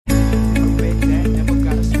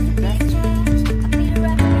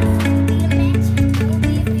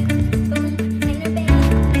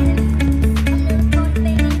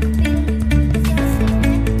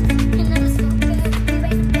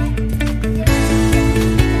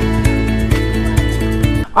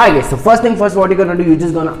Alright guys, so first thing first, what you're gonna do, you're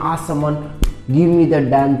just gonna ask someone, give me the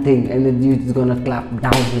damn thing, and then you're just gonna clap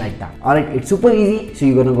down like that. Alright, it's super easy. So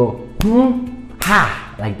you're gonna go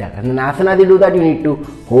ha, like that. And then as soon as you do that, you need to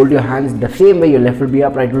hold your hands the same way. Your left will be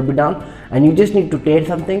up, right will be down, and you just need to tear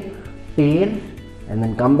something, tear, and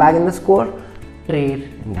then come back in the score, tear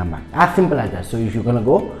and come back. As simple as that. So if you're gonna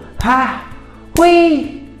go ha,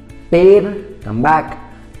 hui, tear, come back,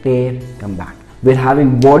 tear, come back. We're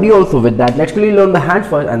having body also with that. Let's quickly learn the hands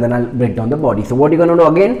first and then I'll break down the body. So what you're gonna do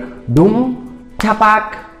again, doom,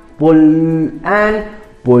 chapak, pull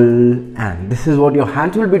and this is what your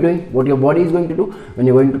hands will be doing. What your body is going to do when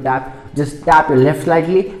you're going to tap, just tap your left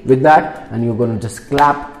slightly with that, and you're going to just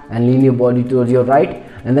clap and lean your body towards your right,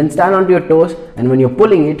 and then stand onto your toes, and when you're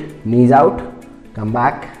pulling it, knees out, come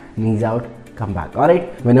back, knees out, come back.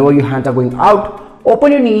 Alright, whenever your hands are going out,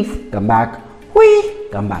 open your knees, come back, hui,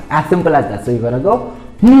 come back. As simple as that. So you're gonna go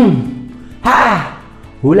ha,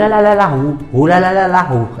 hula la la la hu, hula la la la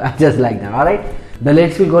hu, just like that. Alright, the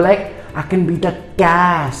lyrics will go like, I can be the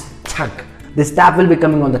cash, chuck. This tap will be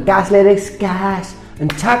coming on the cash lyrics, cash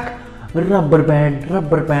and chuck, rubber band,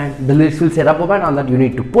 rubber band. The lyrics will say rubber band. On that you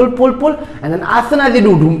need to pull, and then as soon as you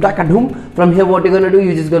do doom taka doom, from here what you're gonna do,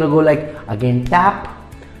 you're just gonna go like again tap,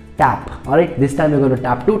 tap. Alright, this time you're gonna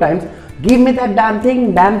tap 2 times. Give me that damn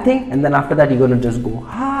thing, and then after that you're gonna just go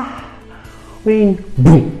ha, win,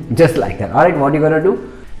 boom, just like that. Alright, what you're gonna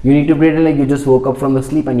do, you need to pretend like you just woke up from the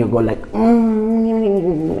sleep and you go like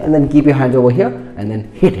and then keep your hands over here and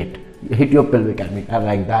then hit your pelvic area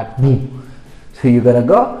like that, boom. So you're gonna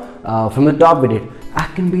go from the top with it. I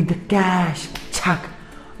can be the cash, chuck,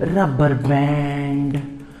 rubber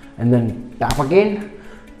band, and then tap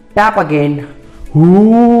again,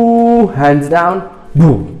 ooh, hands down,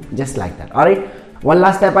 boom, just like that. Alright, one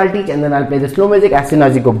last step I'll teach and then I'll play the slow music. As soon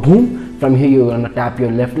as you go boom, from here you're gonna tap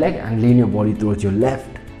your left leg and lean your body towards your left,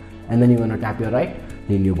 and then you're gonna tap your right,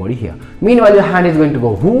 lean your body here. Meanwhile your hand is going to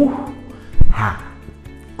go whoo, ha,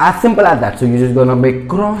 as simple as that. So you're just gonna make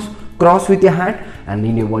cross with your hand and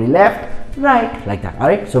lean your body left, right, like that.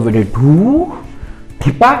 Alright, so we did whoo,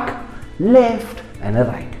 tipak, left and a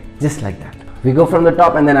right, just like that. We go from the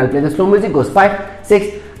top and then I'll play the slow music. Goes 5,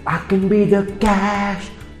 6. I can be the cash,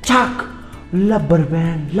 chuck, rubber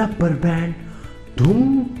band,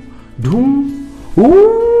 doom,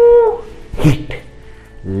 ooh, hit,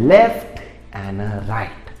 left and a right,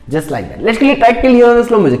 just like that. Let's quickly try till here on the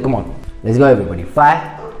slow music. Come on, let's go everybody.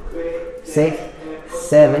 5, 6,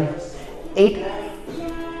 7, 8.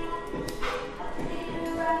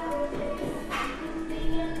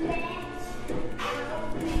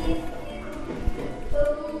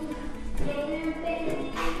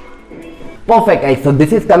 Perfect guys, so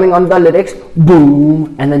this is coming on the lyrics,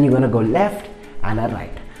 boom, and then you're gonna go left and a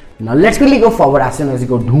right. Now let's quickly go forward. As soon as you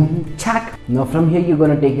go doom, chak. Now from here you're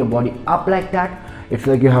gonna take your body up like that. It's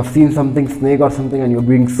like you have seen something, snake or something, and you're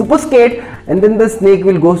being super scared, and then the snake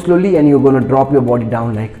will go slowly and you're gonna drop your body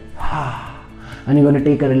down like and you're gonna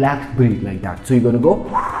take a relaxed breath like that. So you're gonna go,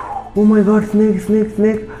 oh my god,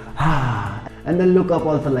 snake, and then look up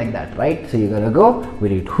also like that, right? So you're gonna go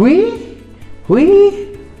with it, hui,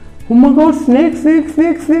 oh my god, snake.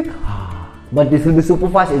 But this will be super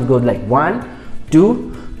fast. It goes like 1,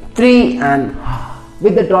 2, 3, and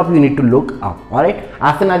with the drop you need to look up. Alright,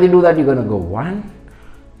 as soon as you do that, you're gonna go 1,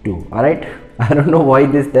 2. Alright, I don't know why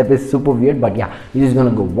this step is super weird, but yeah, you're just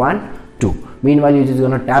gonna go 1, 2. Meanwhile, you're just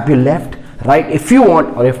gonna tap your left, right if you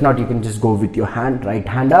want, or if not, you can just go with your hand, right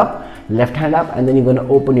hand up, left hand up, and then you're gonna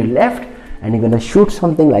open your left and you're gonna shoot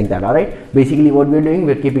something like that. Alright, basically what we're doing,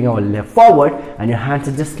 we're keeping our left forward and your hands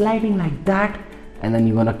are just sliding like that, and then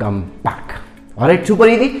you're gonna come back. Alright, super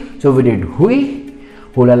easy. So we did hui,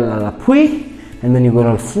 hula la la hui, and then you're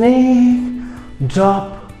gonna snake,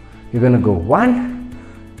 drop, you're gonna go 1,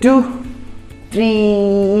 2,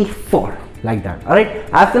 3, 4, like that. Alright,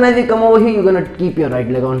 as soon as you come over here, you're gonna keep your right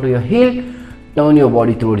leg onto your heel, turn your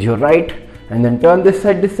body towards your right, and then turn this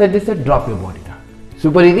side, drop your body down.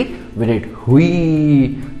 Super easy. We did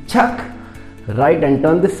hui, chuck, right, and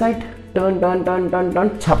turn this side, turn,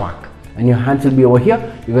 chapak, and your hands will be over here.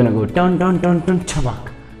 You're gonna go turn,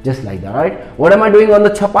 chapak, just like that. Alright, what am I doing on the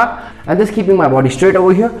chapak? I'm just keeping my body straight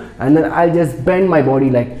over here, and then I'll just bend my body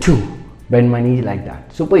like 2, bend my knees like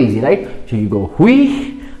that. Super easy, right? So you go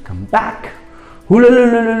hui, come back, hula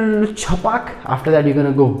chapak. After that you're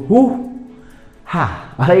gonna go hu,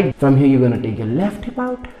 ha. Alright, from here you're gonna take your left hip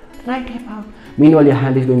out, right hip out. Meanwhile your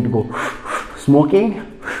hand is going to go smoking,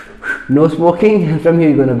 no smoking, and from here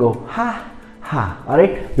you're gonna go ha, ha.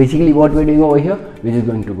 Alright, basically what we're doing over here, we're just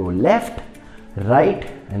going to go left, right,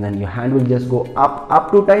 and then your hand will just go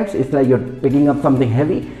up 2 times. It's like you're picking up something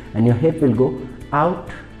heavy, and your hip will go out,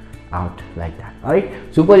 out like that. Alright,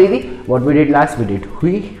 super easy. What we did last, we did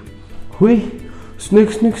hui, hui,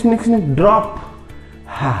 sneak, sneak, sneak, sneak, drop,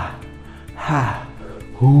 ha, ha,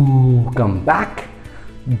 hoo, come back,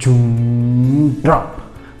 zoom, drop.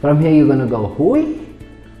 From here you're gonna go hui,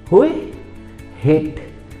 hui, hit,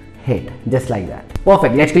 hit, just like that.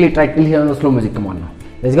 Perfect. Let's really try till here on the slow music. Come on now.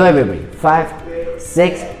 Let's go everybody. 5,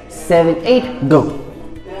 6, 7, 8, go.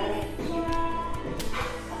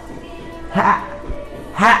 Ha,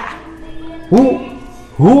 ha, hoo,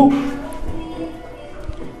 hoo.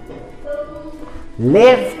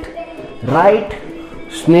 Left, right,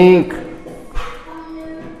 snake.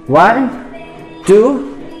 1, 2.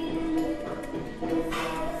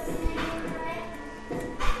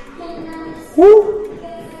 Woo,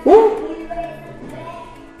 woo.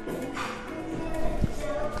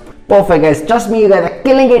 Perfect guys, trust me, you guys are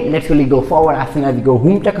killing it. Let's really go forward. As soon as we go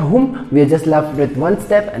hum chaka hum, we are just left with one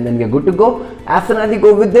step and then we are good to go. As soon as we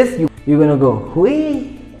go with this, you're gonna go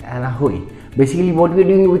hui and a hui. Basically what we're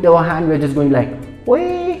doing with our hand, we're just going like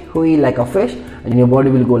hui, hui like a fish, and your body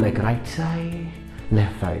will go like right side,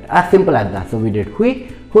 left side. As simple as that. So we did hui,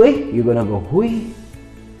 hui, you're gonna go hui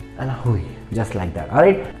and a hui. Just like that.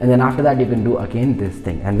 Alright, and then after that you can do again this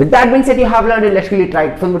thing. And with that being said, you have learned it. Let's really try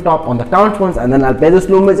it from the top on the count once, and then I'll play the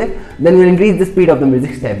slow music. Then we'll increase the speed of the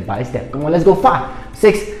music step by step. Come on, let's go. 5,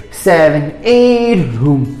 6, 7, 8.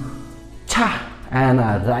 Boom, cha, and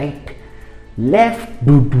a right, left,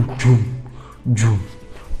 do do zoom,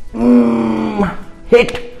 zoom,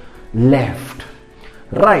 hit, left,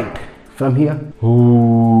 right. From here,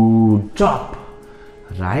 ooh, drop,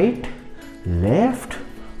 right, left.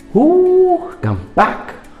 Ooh, come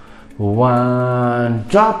back. 1,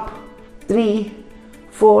 drop, 3,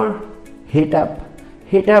 4, hit up,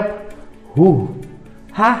 ooh,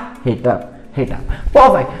 ha, hit up.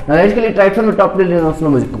 Perfect. Now let's really try it from the top till the end. Slow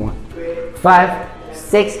music. Come on. 5,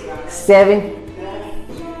 6, 7.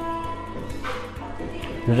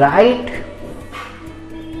 Right,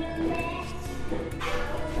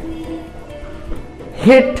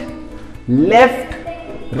 hit, left,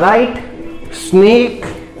 right, snake.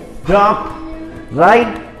 Drop,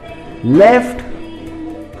 right, left,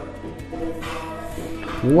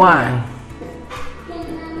 1,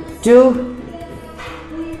 2,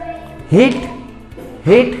 hit,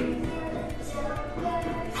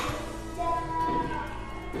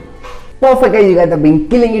 perfect guys, you guys have been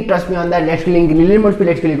killing it, trust me on that. Let's really increase a little more speed.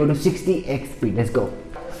 Let's really go to 60x speed. Let's go.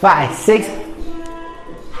 5, 6,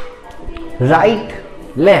 right,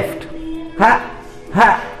 left, ha,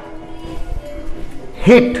 ha,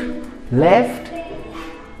 hit, left,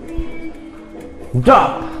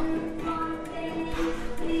 drop,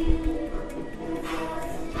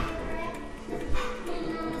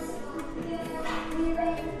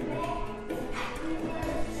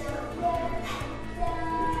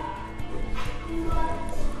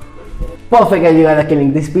 perfect guys, you guys are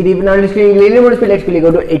killing this speed. Even now let's really a little more speed. Let's really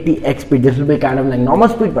go to 80x speed. This will be kind of like normal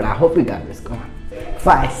speed, but I hope you got this. Come on.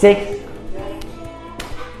 5, 6,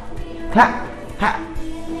 ha, ha.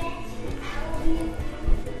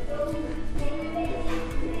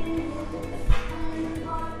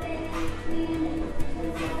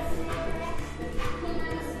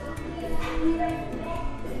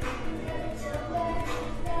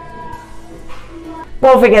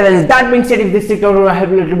 Perfect guys, that being said, if this tutorial will help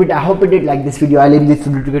you a little bit, I hope it did. Like this video, I leave this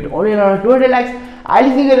video to get only around 200 likes. I'll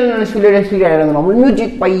see you in the next video. Next video, I don't know, normal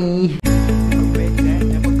music. Bye.